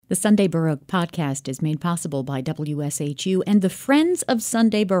The Sunday Baroque podcast is made possible by WSHU and the Friends of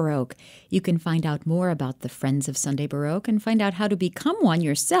Sunday Baroque. You can find out more about the Friends of Sunday Baroque and find out how to become one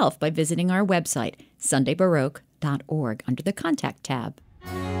yourself by visiting our website, sundaybaroque.org, under the Contact tab.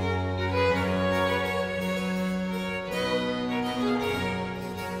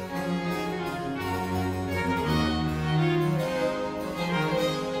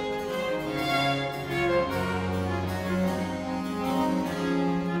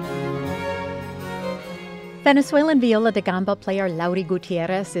 Venezuelan viola da gamba player Laury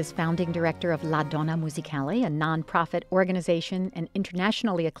Gutiérrez is founding director of La Donna Musicale, a nonprofit organization and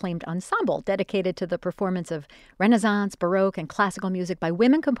internationally acclaimed ensemble dedicated to the performance of Renaissance, Baroque, and classical music by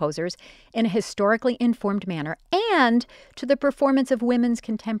women composers in a historically informed manner, and to the performance of women's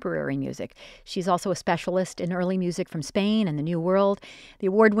contemporary music. She's also a specialist in early music from Spain and the New World. The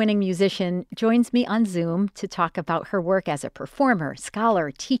award-winning musician joins me on Zoom to talk about her work as a performer,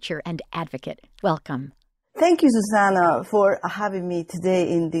 scholar, teacher, and advocate. Welcome. Thank you, Suzanne, for having me today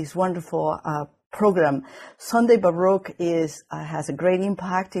in this wonderful program. Sunday Baroque has a great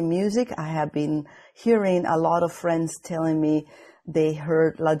impact in music. I have been hearing a lot of friends telling me they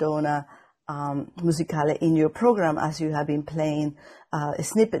heard La Donna Musicale in your program as you have been playing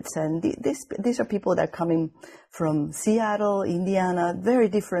snippets. And these are people that are coming from Seattle, Indiana, very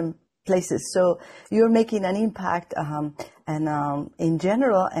different places. So you're making an impact in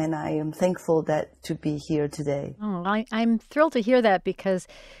general, and I am thankful to be here today. Oh, I'm thrilled to hear that, because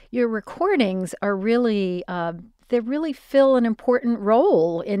your recordings are really they really fill an important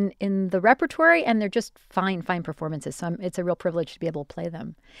role in the repertory, and they're just fine performances. So it's a real privilege to be able to play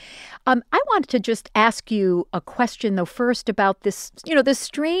them. I wanted to just ask you a question, though, first about this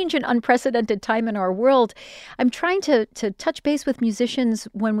strange and unprecedented time in our world. I'm trying to touch base with musicians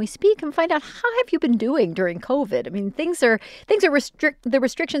when we speak and find out, how have you been doing during COVID? I mean, the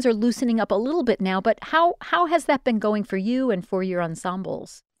restrictions are loosening up a little bit now, but how has that been going for you and for your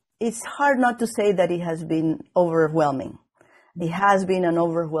ensembles? It's hard not to say that it has been overwhelming. It has been an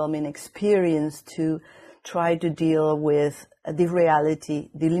overwhelming experience to try to deal with the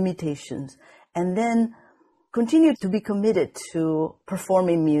reality, the limitations, and then continue to be committed to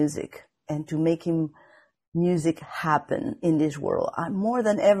performing music and to making music happen in this world. More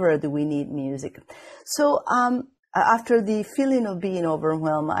than ever do we need music. So after the feeling of being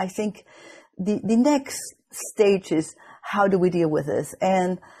overwhelmed, I think the next stage is, how do we deal with this?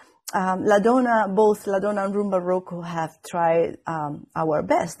 And both La Donna and Rumba Baroque have tried our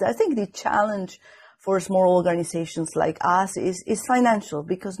best. I think the challenge for small organizations like us is financial,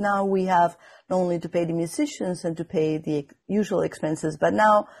 because now we have not only to pay the musicians and to pay the usual expenses, but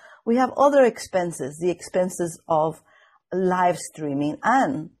now we have other expenses, the expenses of live streaming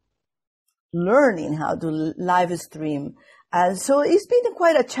and learning how to live stream. And so it's been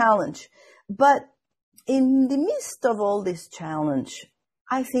quite a challenge. But in the midst of all this challenge,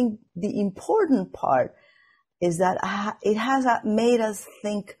 I think the important part is that it has made us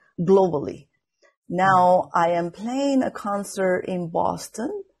think globally. Now I am playing a concert in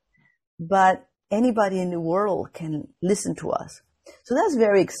Boston, but anybody in the world can listen to us. So that's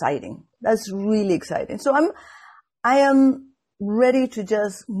very exciting. That's really exciting. So I am ready to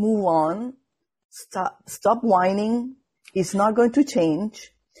just move on, stop whining. It's not going to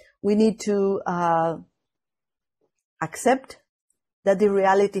change. We need to accept that the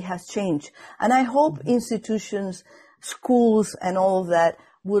reality has changed. And I hope institutions, schools, and all of that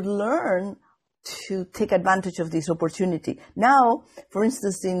would learn to take advantage of this opportunity. Now, for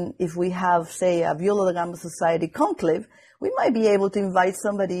instance, if we have, say, a Viola da Gamba Society conclave, we might be able to invite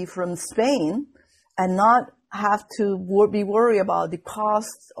somebody from Spain and not have to be worried about the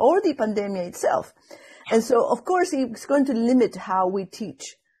costs or the pandemic itself. And so, of course, it's going to limit how we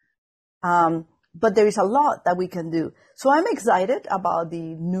teach. But there is a lot that we can do. So I'm excited about the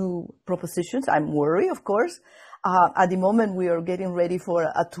new propositions. I'm worried, of course. At the moment, we are getting ready for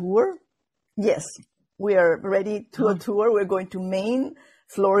a tour. Yes, we are ready to a tour. We're going to Maine,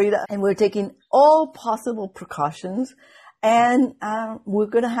 Florida, and we're taking all possible precautions. And we're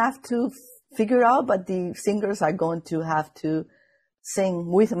going to have to figure out, but the singers are going to have to sing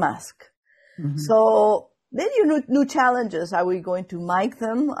with mask. Mm-hmm. So then new challenges. Are we going to mic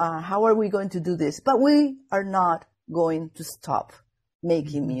them? How are we going to do this? But we are not going to stop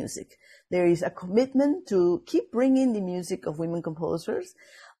making music. There is a commitment to keep bringing the music of women composers,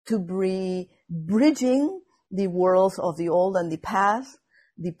 to be bridging the worlds of the old and the past,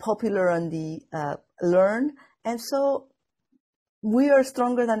 the popular and the learned. And so we are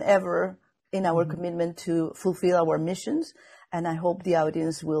stronger than ever in our commitment to fulfill our missions. And I hope the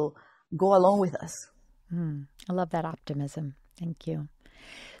audience will go along with us. I love that optimism. Thank you.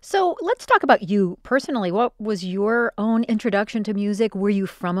 So let's talk about you personally. What was your own introduction to music? Were you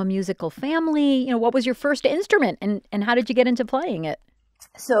from a musical family? What was your first instrument and how did you get into playing it?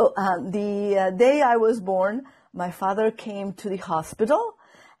 So the day I was born, my father came to the hospital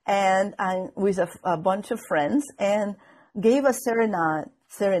and with a bunch of friends and gave a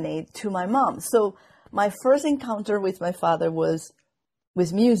serenade to my mom. So my first encounter with my father was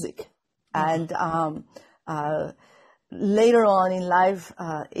with music. And later on in life,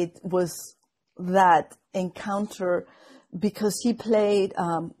 it was that encounter because he played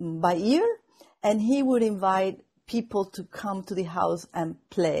by ear, and he would invite people to come to the house and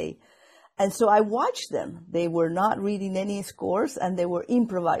play. And so I watched them. They were not reading any scores, and they were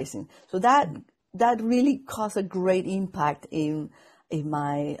improvising. So that really caused a great impact in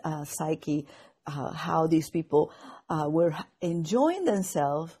my psyche, how these people were enjoying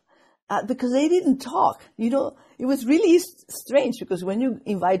themselves. Because they didn't talk, it was really strange because when you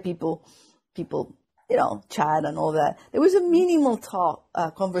invite people, chat and all that. There was a minimal talk,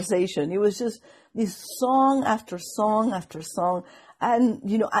 conversation. It was just this song after song after song, and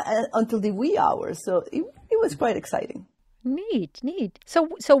until the wee hours. So it was quite exciting. Neat. So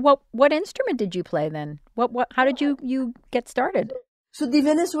what instrument did you play then? How did you get started? So the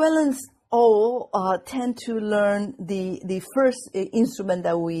Venezuelans all tend to learn the first instrument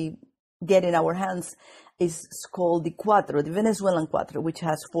that we get in our hands is called the cuatro, the Venezuelan cuatro, which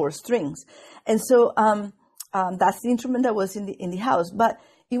has 4 strings. And so that's the instrument that was in the house. But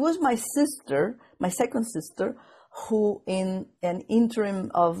it was my sister, my second sister, who in an interim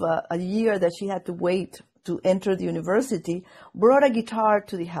of a year that she had to wait to enter the university, brought a guitar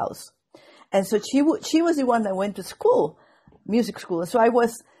to the house. And so she was the one that went to school, music school. And so I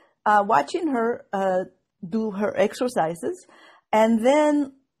was watching her do her exercises, and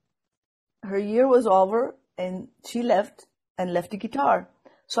then her year was over and she left the guitar.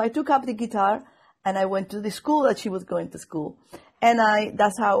 So I took up the guitar and I went to the school that she was going to school. And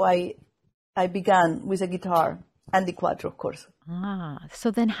that's how I began with a guitar and the cuatro, of course.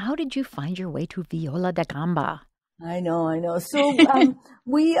 So then how did you find your way to viola da gamba? I know. So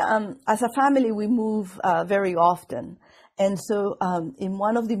we, as a family, we move very often. And so in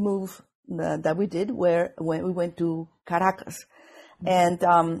one of the moves that we did when we went to Caracas, and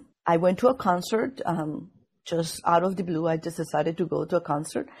I went to a concert, just out of the blue. I just decided to go to a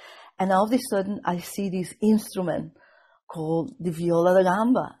concert. And all of a sudden, I see this instrument called the viola da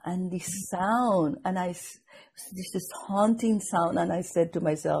gamba, and this sound, and this haunting sound. And I said to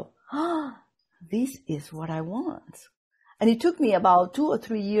myself, this is what I want. And it took me about 2 or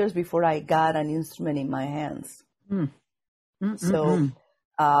 3 years before I got an instrument in my hands. So,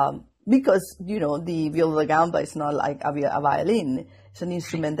 because, the viola da gamba is not like a violin. It's an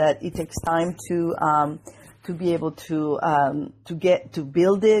instrument that it takes time to be able to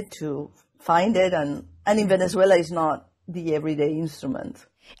build it, to find it. And in Venezuela, it's not the everyday instrument.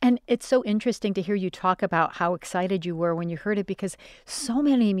 And it's so interesting to hear you talk about how excited you were when you heard it, because so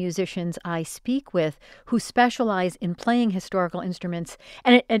many musicians I speak with who specialize in playing historical instruments,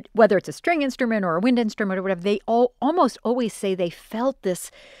 and whether it's a string instrument or a wind instrument or whatever, they almost always say they felt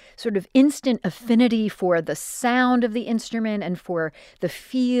this sort of instant affinity for the sound of the instrument and for the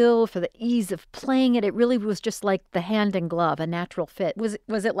feel, for the ease of playing it. It really was just like the hand and glove, a natural fit. Was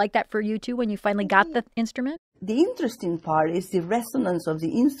it like that for you too when you finally got the instrument? The interesting part is the resonance of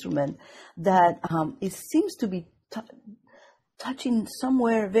the instrument, that it seems to be touching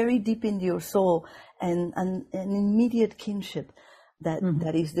somewhere very deep in your soul, and an immediate kinship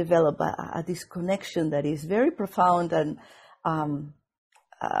that is developed, this connection that is very profound and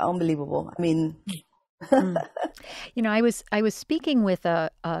unbelievable. I mean, I was speaking with a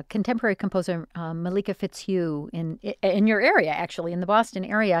contemporary composer, Malika Fitzhugh, in your area, actually, in the Boston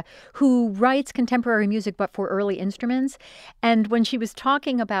area, who writes contemporary music but for early instruments. And when she was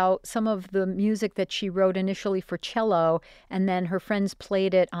talking about some of the music that she wrote initially for cello, and then her friends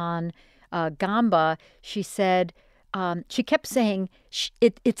played it on gamba, she said, she kept saying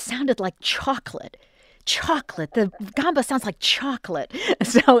it sounded like chocolate. The gamba sounds like chocolate.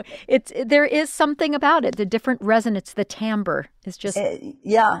 So there is something about it. The different resonance, the timbre is just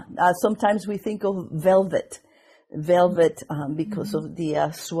sometimes we think of velvet because of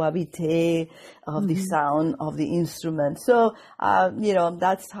the suavite of the sound of the instrument. So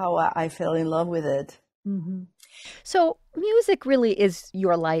that's how I fell in love with it. So music really is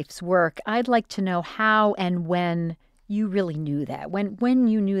your life's work. I'd like to know how and when you really knew that, when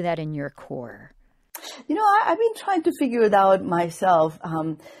you knew that in your core. I've been trying to figure it out myself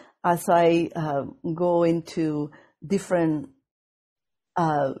as I go into different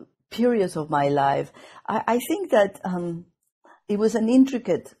periods of my life. I think that it was an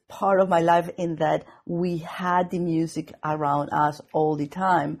intricate part of my life in that we had the music around us all the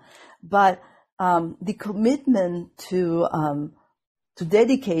time. But the commitment to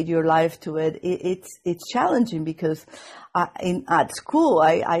dedicate your life to it, it's challenging because at school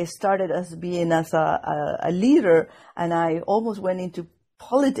I started as a leader, and I almost went into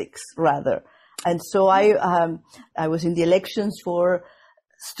politics rather. And so I was in the elections for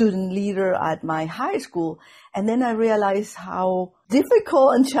student leader at my high school. And then I realized how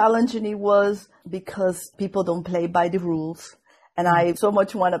difficult and challenging it was because people don't play by the rules. And I so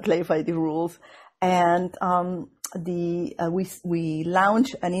much want to play by the rules. And we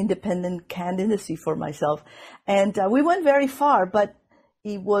launched an independent candidacy for myself. And we went very far, but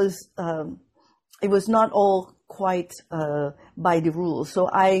it was not all quite by the rules. So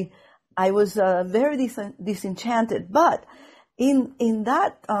I was very disenchanted. But in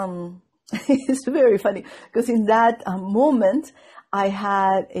that, it's very funny because in that moment, I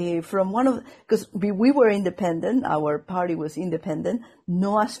had because we were independent, our party was independent,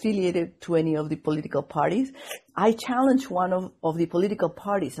 no affiliated to any of the political parties. I challenged one of the political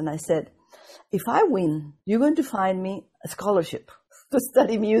parties and I said, if I win, you're going to find me a scholarship to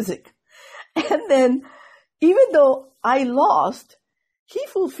study music. And then even though I lost, he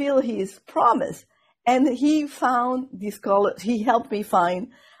fulfilled his promise. And he he helped me find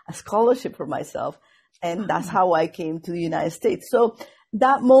a scholarship for myself. And that's how I came to the United States. So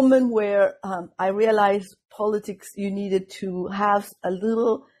that moment where I realized politics, you needed to have a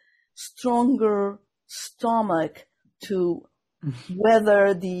little stronger stomach to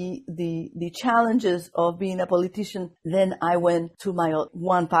weather the challenges of being a politician. Then I went to my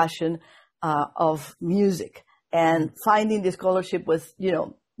one passion of music, and finding the scholarship was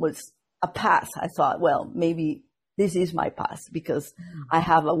a path. I thought, well, maybe this is my path because I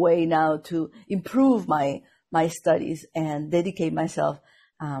have a way now to improve my studies and dedicate myself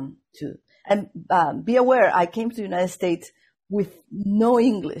to. And be aware, I came to the United States with no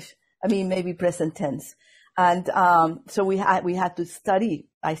English. I mean, maybe present tense. And so we had to study.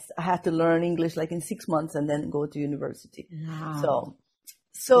 I had to learn English like in 6 months and then go to university. Wow. So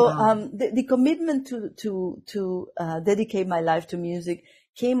Wow. the commitment to dedicate my life to music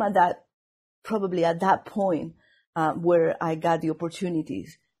came probably at that point where I got the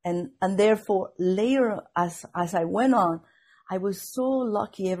opportunities. And therefore later as I went on, I was so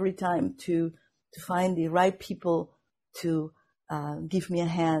lucky every time to find the right people to give me a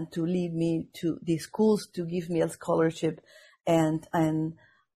hand, to lead me to the schools, to give me a scholarship. And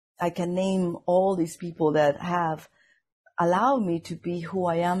I can name all these people that have allowed me to be who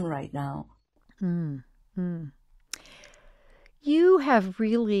I am right now. Mm-hmm. You have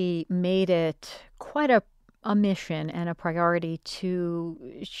really made it quite a mission and a priority to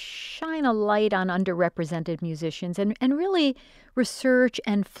shine a light on underrepresented musicians and really research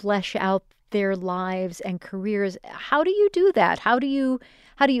and flesh out their lives and careers. How do you do that? How do you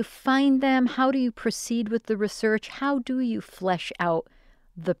find them? How do you proceed with the research? How do you flesh out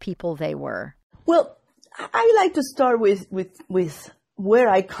the people they were? Well, I like to start with where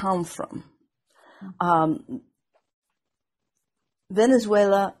I come from.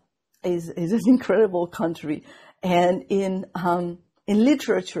 Venezuela is an incredible country, and in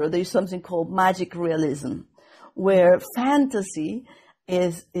literature there's something called magic realism, where fantasy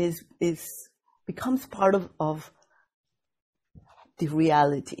becomes part of the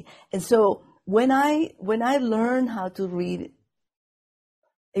reality. And so when I learned how to read,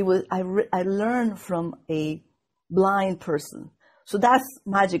 I learned from a blind person. So that's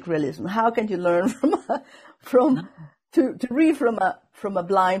magic realism. How can you learn to read from a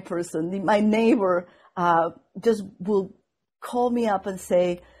blind person? My neighbor just will call me up and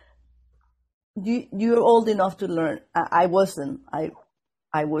say, "You're old enough to learn." I wasn't. I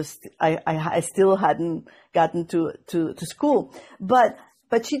still hadn't gotten to school, but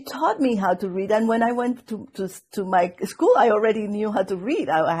she taught me how to read. And when I went to my school, I already knew how to read.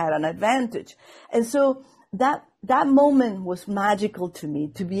 I had an advantage, and so that moment was magical to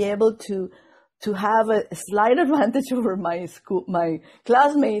me, to be able to have a slight advantage over my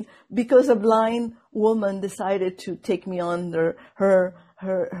classmate, because a blind woman decided to take me under her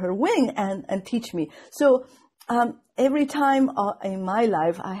wing and teach me. So every time in my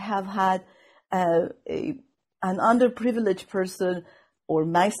life I have had an underprivileged person, or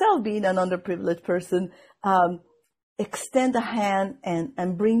myself being an underprivileged person, extend a hand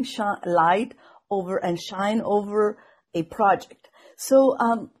and bring light over and shine over a project. So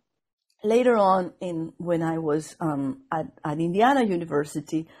later on, when I was at Indiana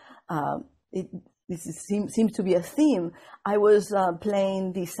University, seems to be a theme. I was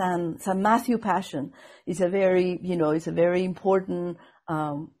playing the San Matthew Passion. It's a very, it's a very important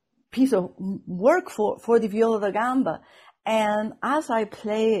piece of work for the viola da gamba. And as I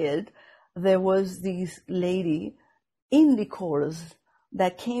played, there was this lady in the chorus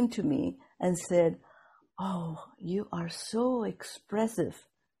that came to me and said, "Oh, you are so expressive."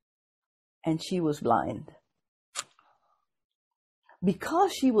 And she was blind.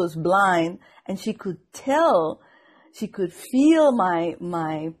 Because she was blind and she could tell, she could feel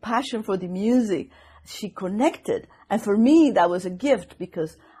my passion for the music, she connected. And for me, that was a gift,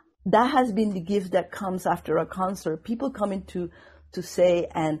 because that has been the gift that comes after a concert. People coming to say,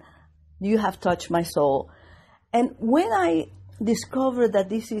 and you have touched my soul. And when I discovered that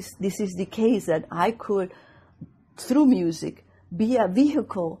this is the case, that I could, through music, be a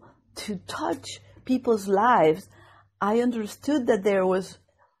vehicle to touch people's lives, I understood that there was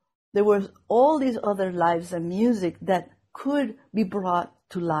all these other lives and music that could be brought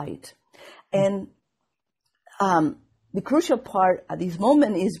to light. And the crucial part at this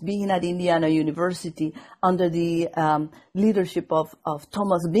moment is being at Indiana University under the leadership of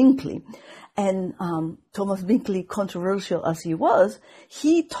Thomas Binkley. And Thomas Binkley, controversial as he was,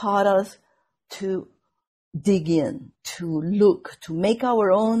 he taught us to dig in, to look, to make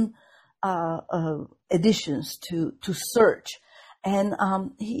our own editions, to search. And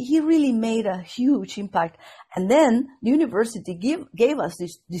he really made a huge impact. And then the university gave us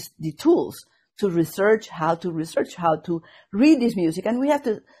the tools to research, how to read this music. And we have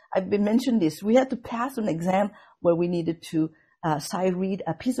to, I've been mentioned this, we had to pass an exam where we needed to sight read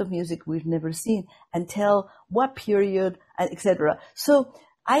a piece of music we've never seen and tell what period, etc. So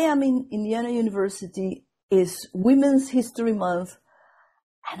I am in Indiana University, is Women's History Month,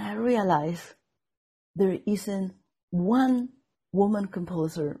 and I realized there isn't one woman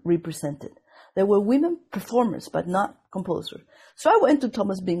composer represented. There were women performers, but not composers. So I went to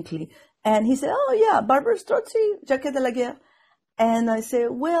Thomas Binkley, and he said, "Oh yeah, Barbara Strozzi, Jacquet de la Guerre." And I said,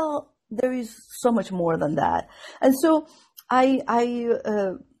 "Well, there is so much more than that." And so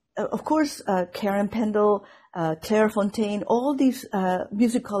of course, Karen Pendle, Claire Fontaine, all these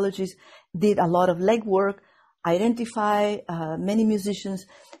musicologists did a lot of legwork, identify many musicians,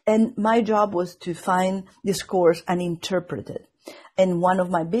 and my job was to find the scores and interpret it. And one of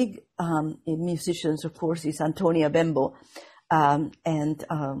my big musicians, of course, is Antonia Bembo, and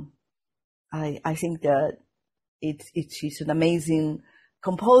I think that she's an amazing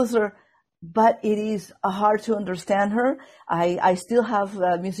composer, but it is hard to understand her. I still have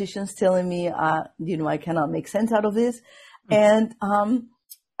musicians telling me, I cannot make sense out of this. And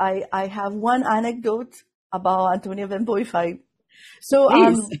I have one anecdote about Antonia Bembo, so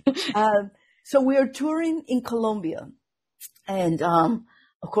we are touring in Colombia, and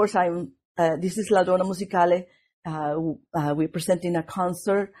of course this is La Donna Musicale. We're presenting a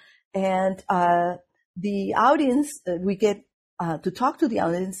concert, and the audience, we get to talk to the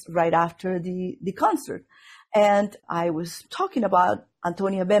audience right after the concert. And I was talking about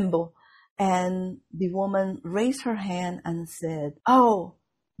Antonia Bembo, and the woman raised her hand and said, "Oh,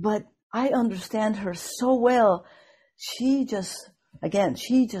 but I understand her so well. She just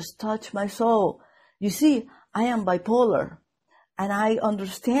touched my soul. You see, I am bipolar, and I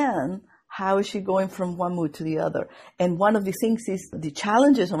understand how is she going from one mood to the other." And one of the things is the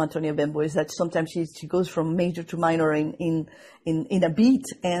challenges of Antonia Bembo is that sometimes she goes from major to minor in a beat,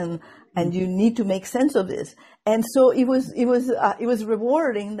 and you need to make sense of this. And so it was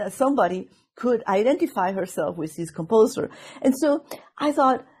rewarding that somebody could identify herself with this composer. And so I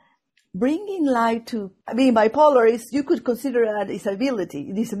thought, bringing light to being bipolar is, you could consider that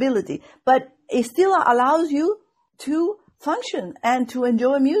disability, but it still allows you to function and to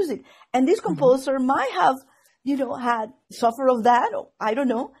enjoy music. And this composer might have, had suffered of that, I don't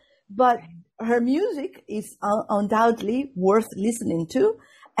know, but her music is undoubtedly worth listening to,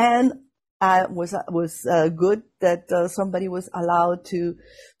 and was good that somebody was allowed to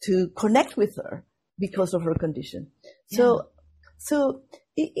connect with her because of her condition. Yeah. So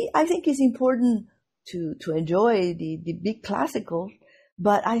I think it's important to enjoy the big classical,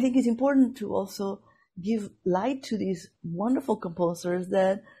 but I think it's important to also give light to these wonderful composers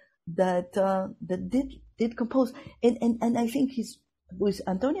that did compose. And I think with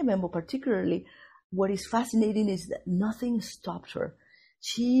Antonia Bembo particularly, what is fascinating is that nothing stopped her.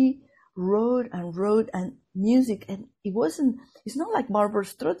 She wrote and music, and it's not like Barbara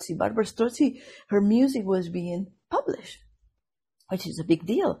Strozzi. Barbara Strozzi, her music was being published, which is a big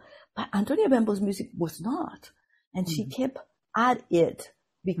deal. But Antonia Bembo's music was not. And she kept at it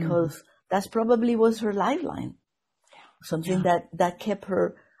because that's was her lifeline. Something that kept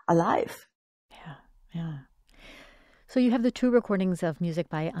her alive. Yeah. Yeah. So you have the two recordings of music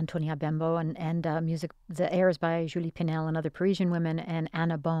by Antonia Bembo and music, the airs by Julie Pinel and other Parisian women and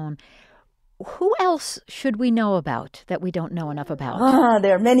Anna Bon. Who else should we know about that we don't know enough about?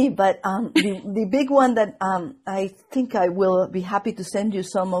 There are many, but the big one that I think I will be happy to send you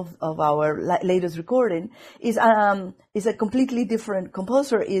some of our latest recording is a completely different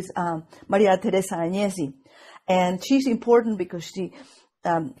composer, is Maria Teresa Agnesi. And she's important because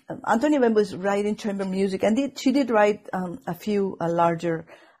Antonia Bembo is writing chamber music, and she did write a few larger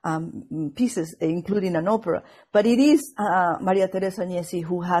pieces, including an opera. But it is Maria Teresa Agnesi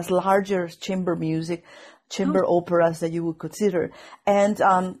who has larger chamber music, chamber operas that you would consider. And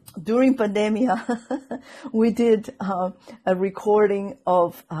during pandemia, we did a recording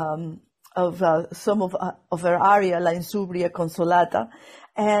of some of her aria, La Insubria Consolata.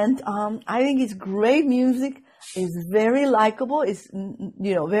 And I think it's great music. It's very likable. It's,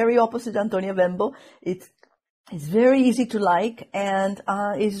 very opposite Antonia Bembo. It's very easy to like, and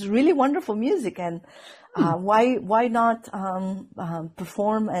it's really wonderful music. And why not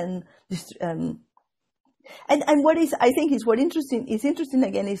perform and what I think is interesting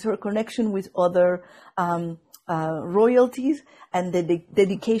again is her connection with other royalties and the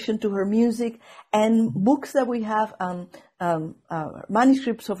dedication to her music, and books that we have,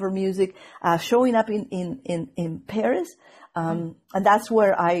 manuscripts of her music showing up in Paris. And that's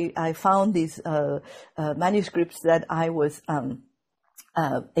where I found these manuscripts that I was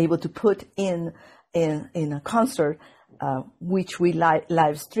able to put in a concert, which we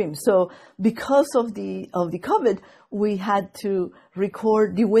live stream. So because of the COVID, we had to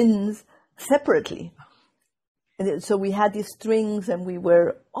record the winds separately. And so we had these strings, and we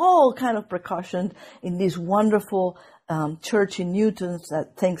were all kind of percussion in this wonderful church in Newton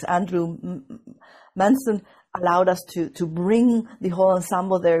that, thanks Andrew Manson, allowed us to bring the whole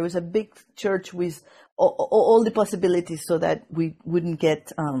ensemble there. It was a big church with all the possibilities so that we wouldn't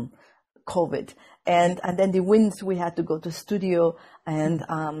get COVID. And then the winds, we had to go to studio, and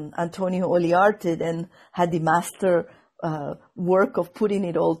Antonio Oliarte and had the master work of putting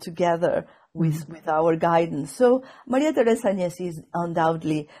it all together with our guidance. So Maria Teresa Agnesi is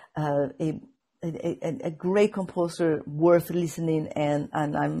undoubtedly a great composer, worth listening, and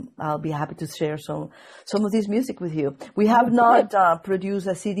I'll be happy to share some of this music with you. We have not produced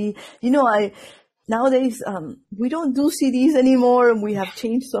a CD. Nowadays we don't do CDs anymore, and we have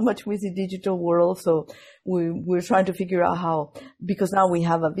changed so much with the digital world. So we're trying to figure out how, because now we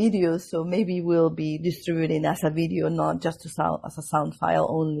have a video, so maybe we'll be distributing as a video, not just as a sound file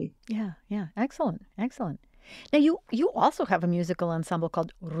only. Yeah, excellent. Now, you also have a musical ensemble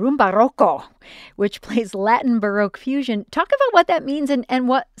called Rumbarocco, which plays Latin Baroque fusion. Talk about what that means and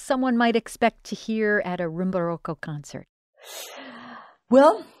what someone might expect to hear at a Rumbarocco concert.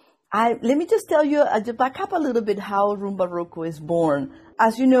 Well, let me just tell you, to back up a little bit, how Rumbarocco is born.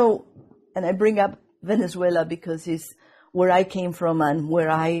 As you know, and I bring up Venezuela because it's where I came from and where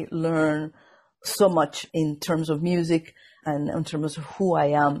I learned so much in terms of music and in terms of who I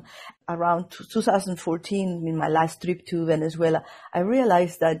am. Around 2014, in my last trip to Venezuela, I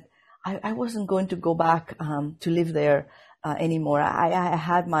realized that I wasn't going to go back to live there anymore. I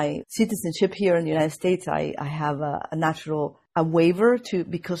had my citizenship here in the United States. I have a waiver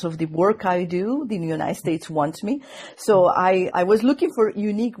because of the work I do. The United States wants me. So I was looking for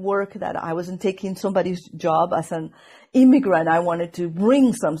unique work, that I wasn't taking somebody's job as an immigrant. I wanted to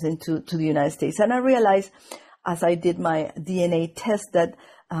bring something to the United States. And I realized, as I did my DNA test, that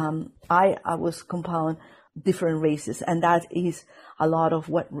I was compound different races. And that is a lot of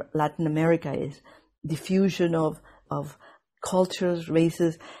what Latin America is. The fusion of cultures,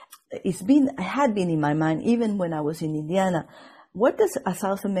 races. It had been in my mind even when I was in Indiana. What does a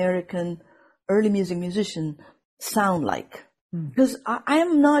South American early music musician sound like? Because I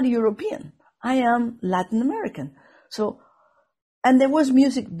am not European. I am Latin American. So, and there was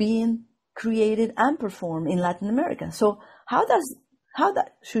music being created and performed in Latin America. So how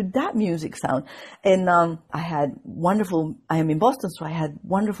should that music sound? And I am in Boston, so I had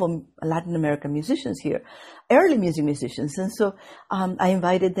wonderful Latin American musicians here, early music musicians. And so I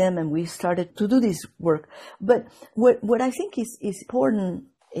invited them, and we started to do this work. But what I think is important,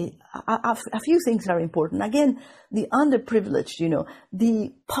 a few things are important. Again, the underprivileged,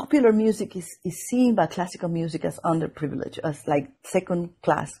 the popular music is seen by classical music as underprivileged, as like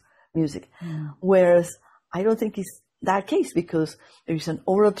second-class music. Whereas I don't think it's that case, because there is an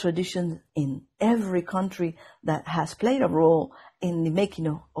oral tradition in every country that has played a role in the making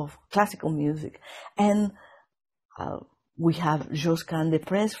of classical music. And we have Josquin des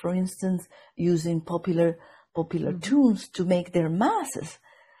Prez, for instance, using popular tunes to make their masses.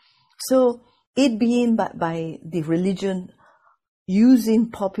 So it being by the religion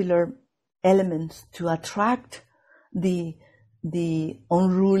using popular elements to attract the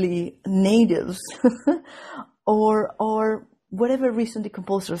unruly natives, or whatever reason the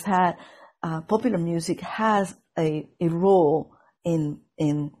composers had, popular music has a role in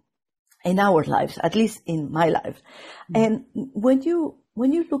our lives, at least in my life. And when you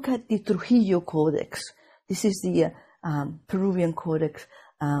look at the Trujillo Codex, this is the Peruvian Codex,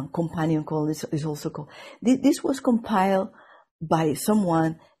 companion codex is also called. This was compiled by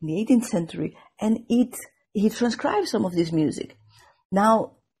someone in the 18th century, and he transcribed some of this music.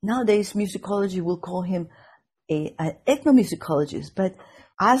 Nowadays, musicology will call him an ethnomusicologist, but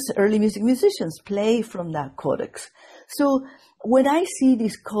as early musicians play from that codex. So when I see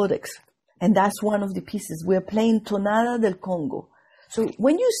this codex, and that's one of the pieces, we're playing Tonada del Congo. So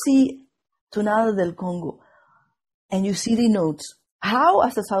when you see Tonada del Congo and you see the notes, how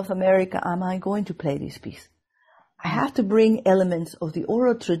as a South America am I going to play this piece? I have to bring elements of the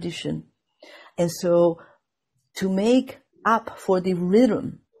oral tradition. And so to make up for the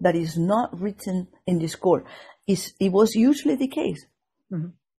rhythm that is not written in the score, it was usually the case. Mm-hmm.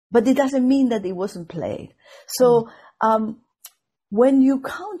 But it doesn't mean that it wasn't played. So when you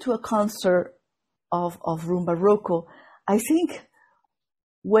come to a concert of Rumba Rocco, I think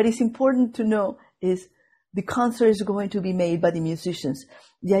what is important to know is the concert is going to be made by the musicians.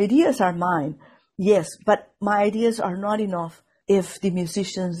 The ideas are mine, yes, but my ideas are not enough if the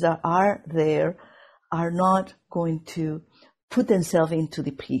musicians that are there are not going to put themselves into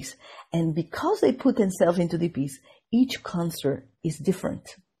the piece. And because they put themselves into the piece, each concert is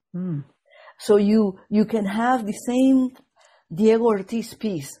different. Mm. So you can have the same Diego Ortiz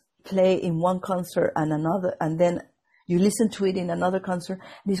piece play in one concert and another, and then you listen to it in another concert,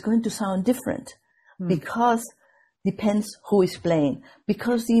 and it's going to sound different. Because depends who is playing,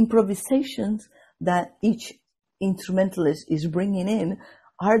 because the improvisations that each instrumentalist is bringing in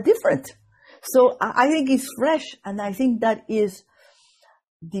are different. So I think it's fresh, and I think that is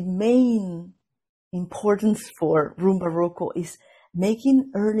the main importance for Rumba Rocco, is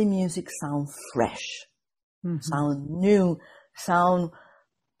making early music sound fresh, sound new, sound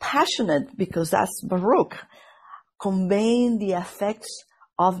passionate, because that's Baroque, conveying the effects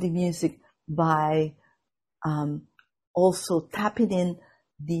of the music by also tapping in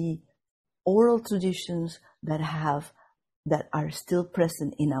the oral traditions that are still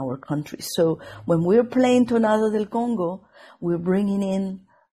present in our country. So when we're playing Tonada del Congo, we're bringing in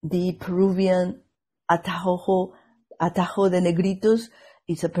the Peruvian Atajo de Negritos.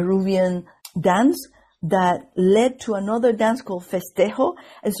 It's a Peruvian dance that led to another dance called Festejo.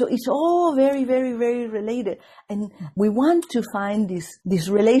 And so it's all very, very, very related. And we want to find these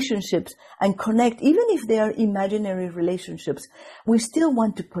relationships and connect, even if they are imaginary relationships. We still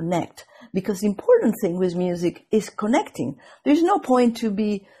want to connect, because the important thing with music is connecting. There's no point to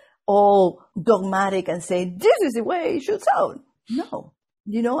be all dogmatic and say, this is the way it should sound. No.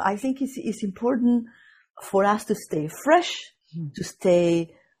 I think it's important for us to stay fresh, to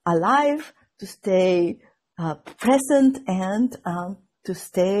stay alive, to stay present, and to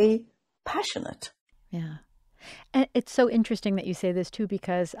stay passionate. Yeah. And it's so interesting that you say this too,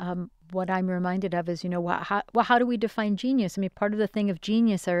 because what I'm reminded of is, how do we define genius? I mean, part of the thing of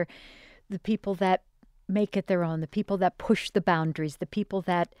genius are the people that make it their own, the people that push the boundaries, the people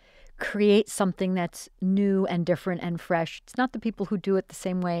that create something that's new and different and fresh. It's not the people who do it the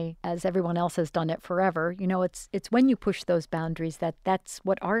same way as everyone else has done it forever. It's when you push those boundaries that's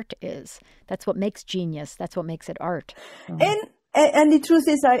what art is. That's what makes genius. That's what makes it art. And the truth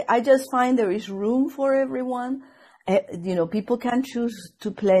is, I just find there is room for everyone. People can choose to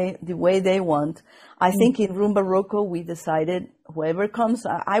play the way they want. I think in Rumba Rocco, we decided whoever comes,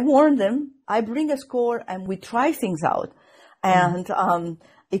 I warn them, I bring a score and we try things out. And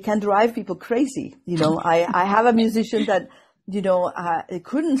it can drive people crazy. I have a musician that,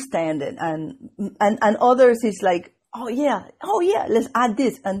 couldn't stand it. And others is like, oh yeah, let's add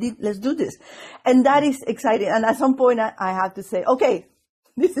this and let's do this. And that is exciting. And at some point I have to say, okay,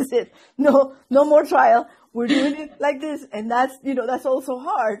 this is it. No more trial. We're doing it like this. And that's also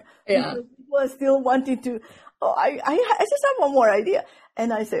hard. Yeah. Because people are still wanting to, I just have one more idea.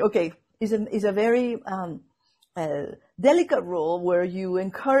 And I say, okay, it's a very, delicate role where you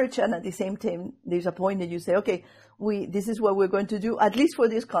encourage, and at the same time, there's a point that you say, okay, this is what we're going to do, at least for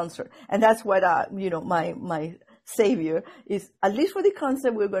this concert. And that's what, my savior is, at least for the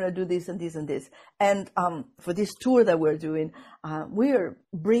concert, we're going to do this and this and this. And for this tour that we're doing, we're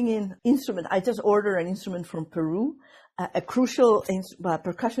bringing instrument. I just ordered an instrument from Peru a crucial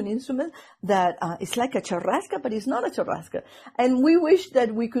percussion instrument that is like a charrasca, but it's not a charrasca. And we wish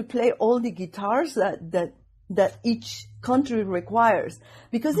that we could play all the guitars that each country requires,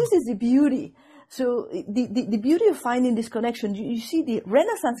 because this is the beauty. So the beauty of finding this connection, you see the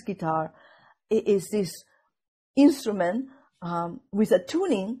Renaissance guitar is this instrument with a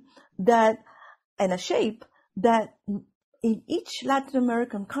tuning and a shape that in each Latin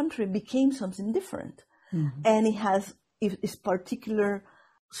American country became something different. Mm-hmm. And it has its particular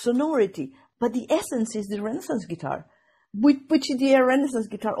sonority. But the essence is the Renaissance guitar, which the Renaissance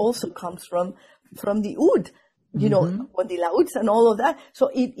guitar also comes from the oud, you know, on the lauds and all of that.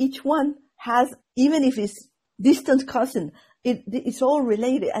 So each one has, even if it's distant cousin, it's all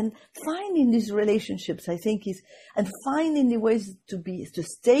related. And finding these relationships, I think, and finding the ways to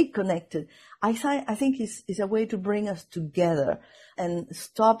stay connected, I think is a way to bring us together and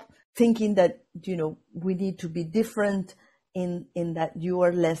stop thinking that, you know, we need to be different in that you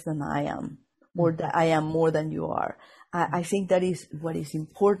are less than I am, or that I am more than you are. I think that is what is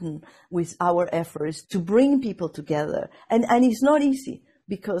important with our efforts to bring people together. And it's not easy,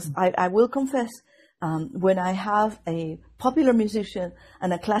 because I will confess, when I have a popular musician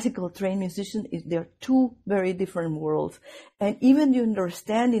and a classical trained musician, they're two very different worlds. And even the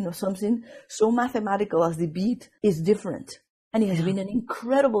understanding of something so mathematical as the beat is different. And it has been an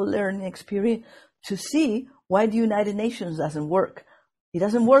incredible learning experience to see why the United Nations doesn't work. It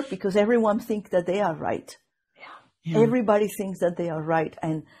doesn't work because everyone thinks that they are right. Yeah. Everybody thinks that they are right,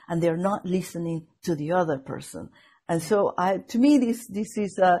 and they're not listening to the other person. And so, to me, this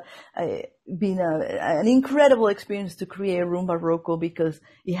is been an incredible experience to create Rumba Rocco, because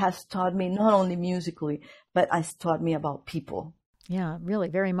it has taught me not only musically, but it's taught me about people. Yeah, really,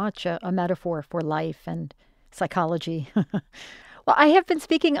 very much a metaphor for life and psychology. Well, I have been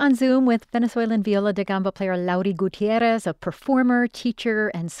speaking on Zoom with Venezuelan viola da gamba player Laury Gutiérrez, a performer, teacher,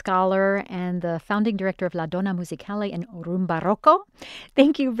 and scholar, and the founding director of La Donna Musicale and Rumba Rocco.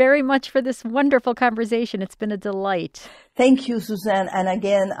 Thank you very much for this wonderful conversation. It's been a delight. Thank you, Suzanne. And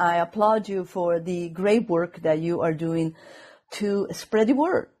again, I applaud you for the great work that you are doing to spread the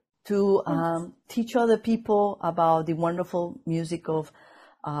word, to teach other people about the wonderful music of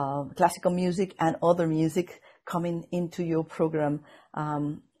classical music and other music coming into your program.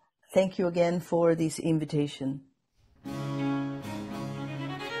 Thank you again for this invitation.